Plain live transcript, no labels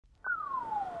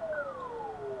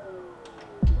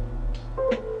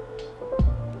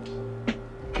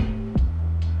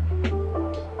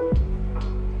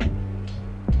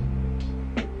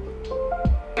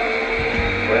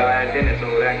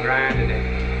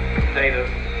potatoes.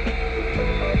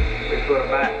 We put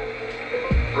about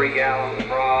 3 gallons of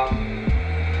broth, a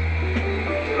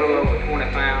little over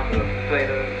 20 pounds of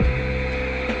potatoes,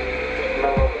 a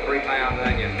little over 3 pounds of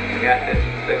onion. We got this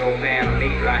big old pan of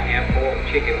meat right here, pork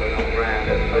chicken we're gonna grind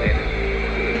up and put in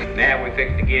it. Now we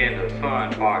fix to get into the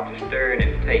fun part, to stir it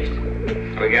and taste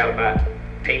it. We got about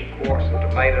 8 quarts of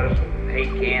tomatoes, 8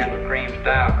 cans of cream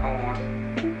style corn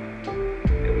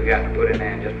that we got to put in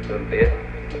there in just a little bit.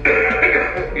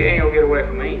 You ain't gonna get away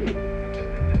from me.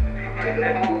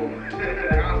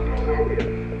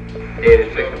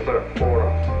 Daddy's fixing to put a quart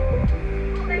of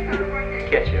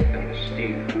ketchup in the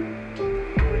stew.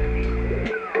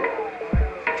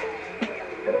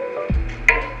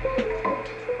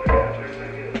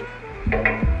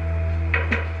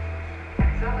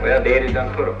 Well, Daddy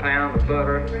done put a pound of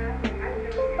butter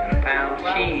and a pound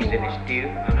of cheese in his stew.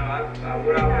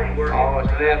 All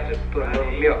that's left is put a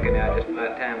little milk in there just by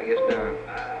the time it gets done.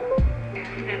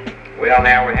 Well,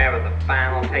 now we're having the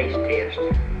final taste test.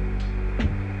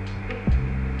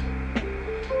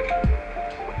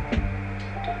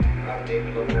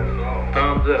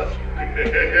 Thumbs up. I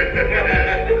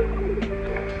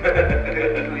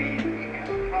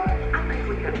think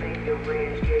we got maybe a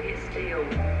ranch, yet it still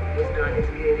was not as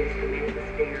good as the Memphis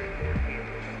Dairy.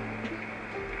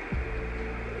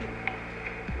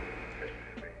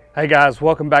 Hey guys,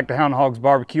 welcome back to Hound Hogs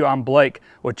Barbecue. I'm Blake.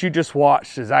 What you just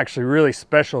watched is actually really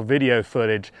special video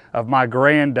footage of my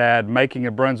granddad making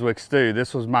a Brunswick stew.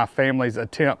 This was my family's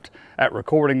attempt at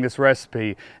recording this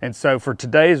recipe. And so for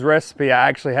today's recipe, I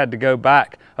actually had to go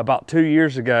back about 2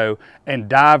 years ago and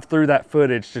dive through that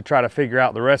footage to try to figure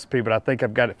out the recipe, but I think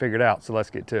I've got it figured out, so let's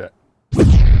get to it.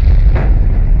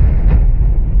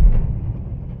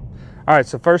 All right,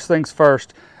 so first things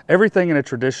first, everything in a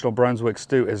traditional Brunswick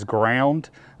stew is ground.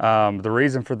 The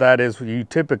reason for that is you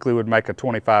typically would make a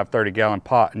 25-30 gallon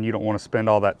pot and you don't want to spend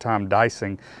all that time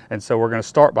dicing. And so we're going to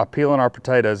start by peeling our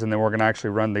potatoes and then we're going to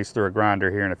actually run these through a grinder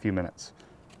here in a few minutes.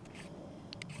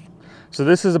 So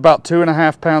this is about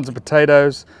 2.5 pounds of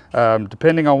potatoes.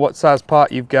 Depending on what size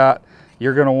pot you've got,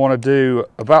 you're going to want to do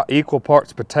about equal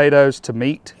parts potatoes to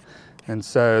meat. And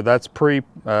so that's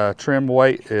pre-trim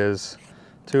weight is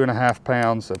 2.5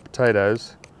 pounds of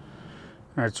potatoes.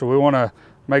 All right, so we want to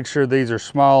make sure these are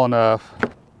small enough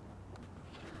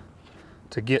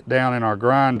to get down in our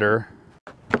grinder.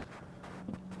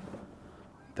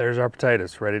 There's our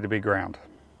potatoes ready to be ground.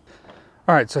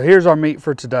 All right, so here's our meat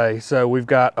for today. So we've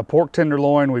got a pork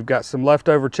tenderloin, we've got some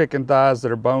leftover chicken thighs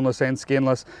that are boneless and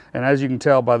skinless, and as you can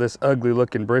tell by this ugly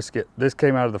looking brisket, this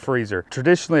came out of the freezer.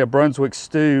 Traditionally, a Brunswick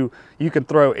stew, you can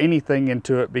throw anything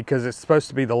into it because it's supposed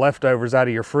to be the leftovers out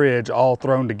of your fridge all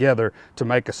thrown together to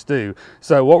make a stew.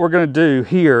 So what we're gonna do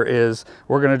here is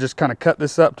we're gonna just kind of cut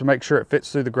this up to make sure it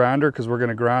fits through the grinder because we're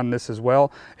gonna grind this as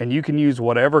well, and you can use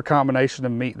whatever combination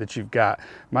of meat that you've got.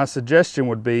 My suggestion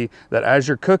would be that as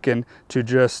you're cooking, to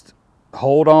just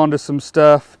hold on to some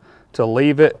stuff, to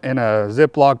leave it in a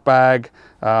Ziploc bag,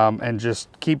 and just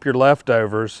keep your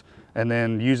leftovers and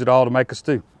then use it all to make a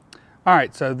stew. All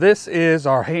right, so this is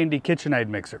our handy KitchenAid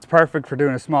mixer. It's perfect for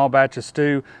doing a small batch of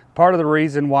stew. Part of the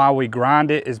reason why we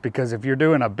grind it is because if you're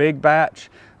doing a big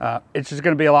batch, it's just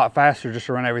gonna be a lot faster just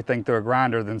to run everything through a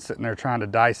grinder than sitting there trying to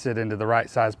dice it into the right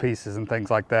size pieces and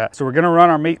things like that. So we're gonna run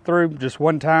our meat through just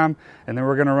one time, and then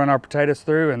we're gonna run our potatoes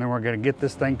through, and then we're gonna get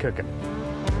this thing cooking.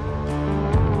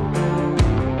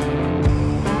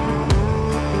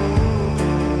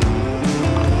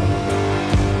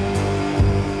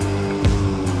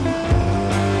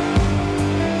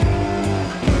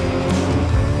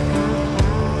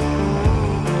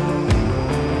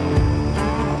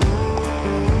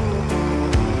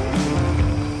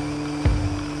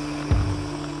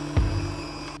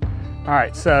 All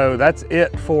right, so that's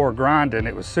it for grinding.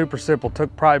 It was super simple,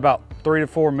 took probably about 3 to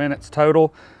 4 minutes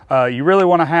total. You really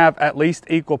wanna have at least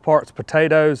equal parts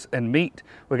potatoes and meat.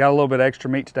 We got a little bit of extra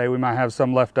meat today. We might have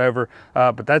some left over,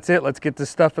 but that's it. Let's get this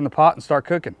stuff in the pot and start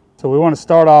cooking. So we wanna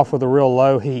start off with a real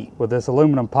low heat. With this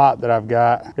aluminum pot that I've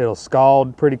got, it'll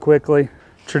scald pretty quickly.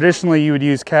 Traditionally, you would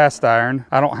use cast iron.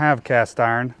 I don't have cast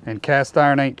iron, and cast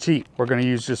iron ain't cheap. We're gonna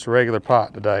use just a regular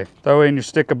pot today. Throw in your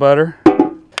stick of butter,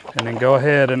 and then go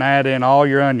ahead and add in all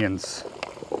your onions.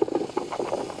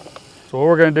 So what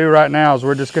we're gonna do right now is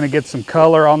we're just gonna get some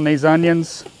color on these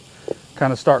onions,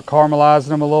 kind of start caramelizing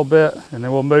them a little bit, and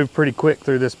then we'll move pretty quick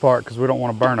through this part because we don't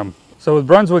wanna burn them. So with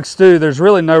Brunswick stew, there's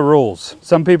really no rules.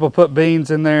 Some people put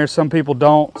beans in there, some people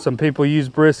don't. Some people use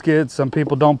brisket, some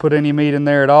people don't put any meat in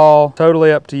there at all.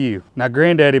 Totally up to you. Now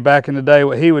Granddaddy back in the day,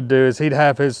 what he would do is he'd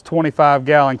have his 25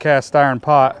 gallon cast iron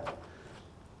pot,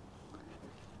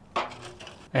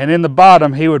 And in the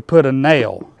bottom, he would put a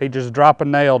nail. He'd just drop a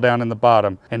nail down in the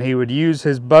bottom, and he would use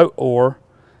his boat oar,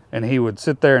 and he would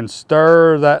sit there and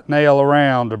stir that nail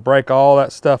around to break all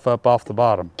that stuff up off the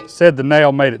bottom. Said the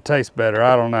nail made it taste better.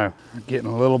 I don't know. Getting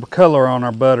a little color on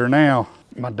our butter now.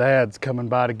 My dad's coming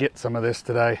by to get some of this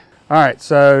today. All right,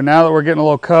 so now that we're getting a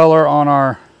little color on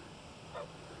our...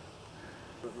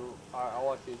 I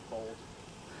like these bowls.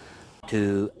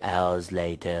 2 hours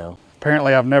later.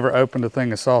 Apparently I've never opened a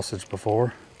thing of sausage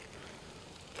before.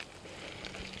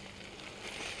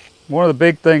 One of the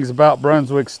big things about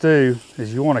Brunswick stew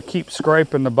is you want to keep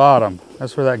scraping the bottom.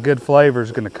 That's where that good flavor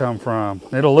is going to come from.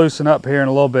 It'll loosen up here in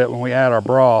a little bit when we add our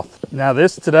broth. Now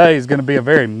this today is going to be a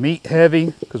very meat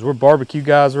heavy because we're barbecue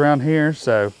guys around here.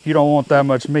 So if you don't want that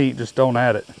much meat, just don't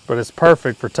add it. But it's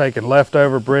perfect for taking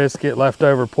leftover brisket,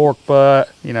 leftover pork butt,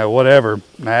 you know, whatever,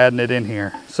 and adding it in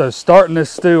here. So starting this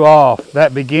stew off,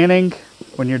 that beginning,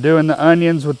 when you're doing the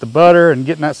onions with the butter and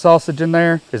getting that sausage in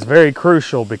there, is very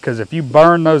crucial, because if you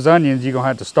burn those onions, you're gonna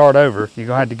have to start over. You're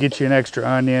gonna have to get you an extra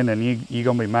onion, and you're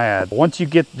gonna be mad. Once you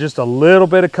get just a little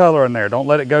bit of color in there, don't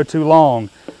let it go too long,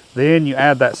 then you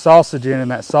add that sausage in, and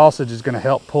that sausage is gonna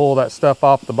help pull that stuff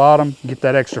off the bottom, get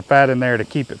that extra fat in there to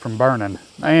keep it from burning.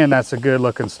 And that's a good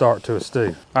looking start to a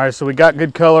stew. All right, so we got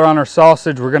good color on our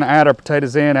sausage. We're gonna add our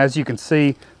potatoes in. As you can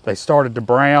see, they started to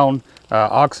brown,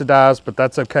 oxidized, but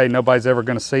that's okay. Nobody's ever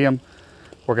gonna see them.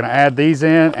 We're gonna add these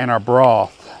in and our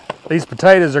broth. These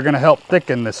potatoes are gonna help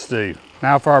thicken this stew.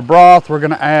 Now for our broth, we're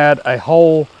gonna add a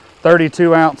whole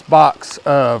 32-ounce box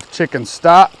of chicken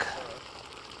stock.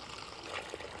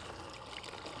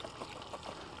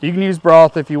 You can use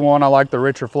broth if you want. I like the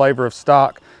richer flavor of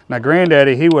stock. Now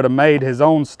Granddaddy, he would have made his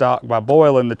own stock by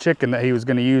boiling the chicken that he was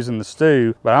gonna use in the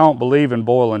stew, but I don't believe in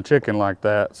boiling chicken like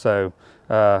that. So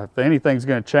if anything's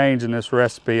gonna change in this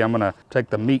recipe, I'm gonna take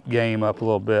the meat game up a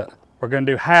little bit. We're gonna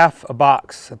do half a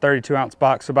box, a 32-ounce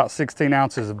box, so about 16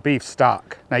 ounces of beef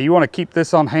stock. Now you wanna keep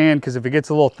this on hand, because if it gets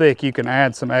a little thick, you can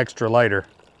add some extra later.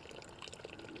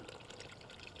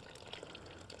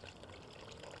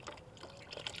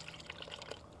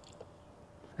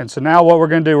 And so now what we're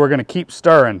gonna do, we're gonna keep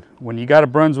stirring. When you got a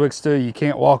Brunswick stew, you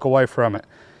can't walk away from it.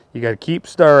 You gotta keep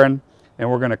stirring, and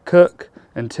we're gonna cook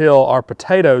until our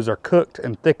potatoes are cooked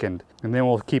and thickened, and then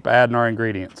we'll keep adding our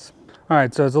ingredients. All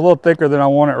right, so it's a little thicker than I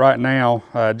want it right now.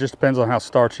 It just depends on how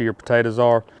starchy your potatoes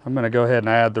are. I'm gonna go ahead and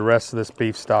add the rest of this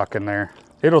beef stock in there.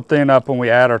 It'll thin up when we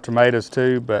add our tomatoes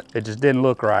too, but it just didn't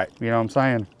look right, you know what I'm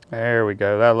saying? There we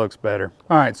go, that looks better.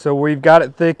 All right, so we've got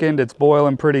it thickened, it's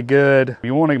boiling pretty good.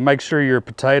 You wanna make sure your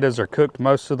potatoes are cooked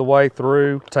most of the way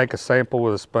through. Take a sample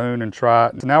with a spoon and try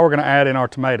it. So now we're gonna add in our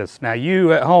tomatoes. Now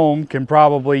you at home can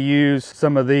probably use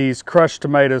some of these crushed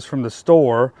tomatoes from the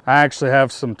store. I actually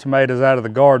have some tomatoes out of the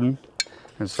garden,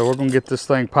 and so we're gonna get this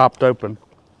thing popped open.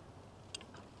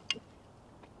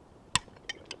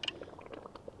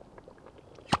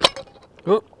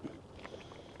 Oop.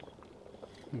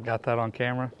 You got that on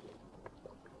camera?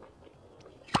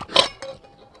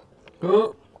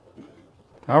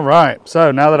 All right,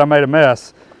 so now that I made a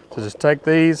mess, so just take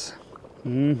these,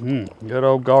 good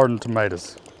old garden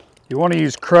tomatoes. You want to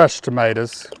use crushed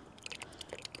tomatoes,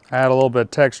 add a little bit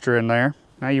of texture in there.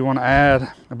 Now you want to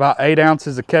add about 8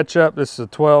 ounces of ketchup. This is a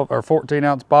 12 or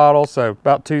 14-ounce bottle, so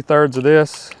about 2/3 of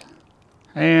this.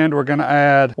 And we're going to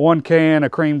add 1 can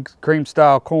of cream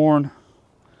style corn.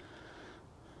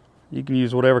 You can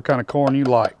use whatever kind of corn you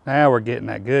like. Now we're getting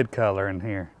that good color in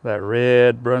here, that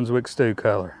red Brunswick stew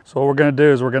color. So what we're gonna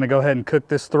do is we're gonna go ahead and cook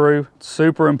this through. It's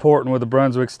super important with the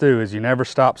Brunswick stew is you never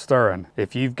stop stirring.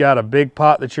 If you've got a big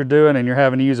pot that you're doing and you're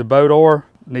having to use a boat oar,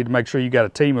 you need to make sure you got a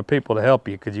team of people to help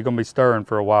you, because you're gonna be stirring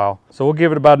for a while. So we'll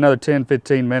give it about another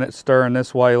 10-15 minutes stirring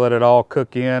this way, let it all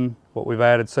cook in what we've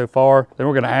added so far. Then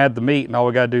we're gonna add the meat, and all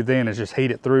we gotta do then is just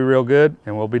heat it through real good,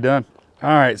 and we'll be done. All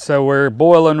right, so we're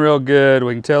boiling real good.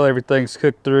 We can tell everything's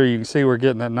cooked through. You can see we're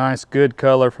getting that nice good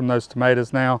color from those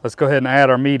tomatoes now. Let's go ahead and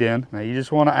add our meat in. Now you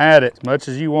just want to add it as much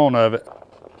as you want of it.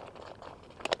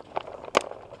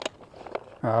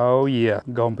 Oh yeah,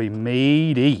 gonna be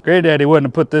meaty. Granddaddy wouldn't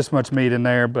have put this much meat in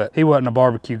there, but he wasn't a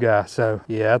barbecue guy, so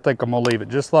yeah, I think I'm gonna leave it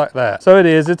just like that. So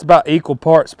it's about equal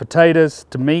parts potatoes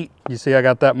to meat. You see I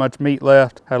got that much meat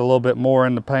left. Had a little bit more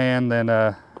in the pan than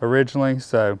originally,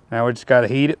 so now we just got to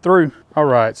heat it through. All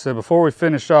right, so before we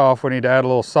finish off, we need to add a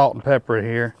little salt and pepper in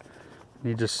here.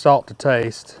 You just salt to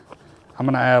taste. I'm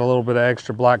gonna add a little bit of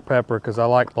extra black pepper because I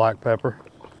like black pepper.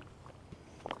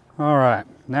 All right,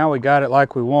 now we got it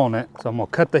like we want it, so I'm gonna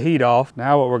cut the heat off.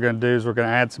 Now what we're gonna do is we're gonna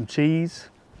add some cheese.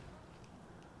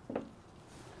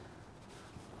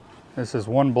 This is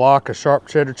 1 block of sharp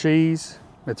cheddar cheese.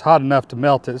 It's hot enough to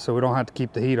melt it, so we don't have to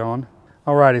keep the heat on.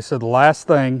 Alrighty, so the last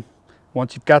thing,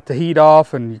 once you've got the heat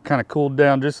off and you kind of cooled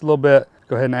down just a little bit,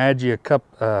 go ahead and add you a cup,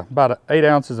 about 8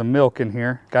 ounces of milk in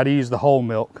here. Got to use the whole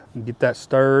milk and get that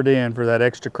stirred in for that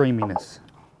extra creaminess.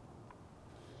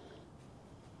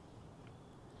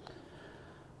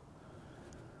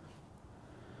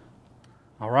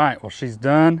 All right, well, she's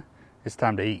done. It's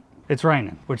time to eat. It's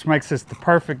raining, which makes this the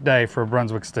perfect day for a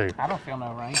Brunswick stew. I don't feel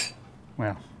no rain.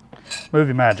 Well,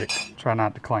 movie magic. Try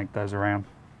not to clank those around.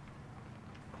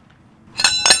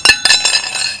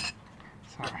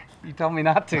 Sorry. You told me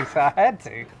not to, so I had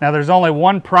to. Now, there's only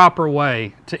one proper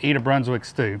way to eat a Brunswick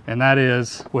stew, and that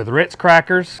is with Ritz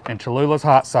crackers and Cholula's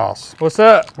hot sauce. What's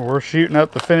up? Well, we're shooting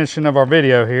up the finishing of our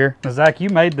video here. Now, Zach, you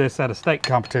made this at a steak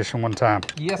competition one time.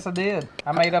 Yes, I did.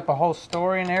 I made up a whole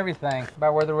story and everything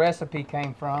about where the recipe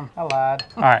came from. I lied.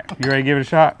 All right, you ready to give it a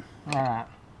shot? All right.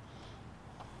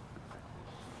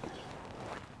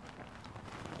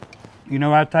 You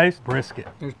know how it tastes? Brisket.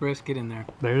 There's brisket in there.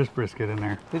 There's brisket in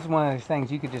there. This is one of those things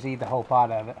you could just eat the whole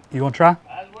pot of it. You want to try?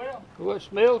 As well. Well, it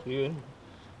smells good.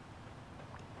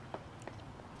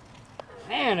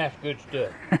 Man, that's good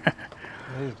stuff.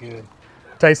 It is good.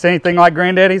 Taste anything like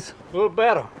Granddaddy's? A little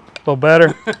better. A little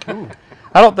better?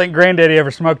 I don't think Granddaddy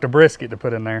ever smoked a brisket to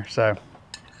put in there, so.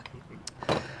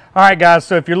 All right, guys,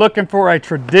 so if you're looking for a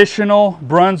traditional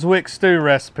Brunswick stew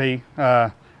recipe,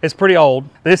 it's pretty old.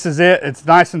 This is it. It's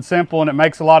nice and simple, and it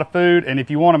makes a lot of food. And if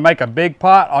you want to make a big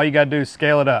pot, all you got to do is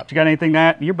scale it up. You got anything to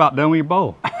add? You're about done with your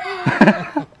bowl.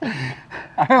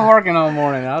 I've been working all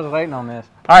morning. I was waiting on this.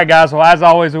 All right, guys. Well, as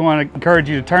always, we want to encourage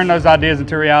you to turn those ideas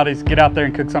into realities. Get out there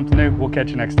and cook something new. We'll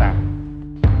catch you next time.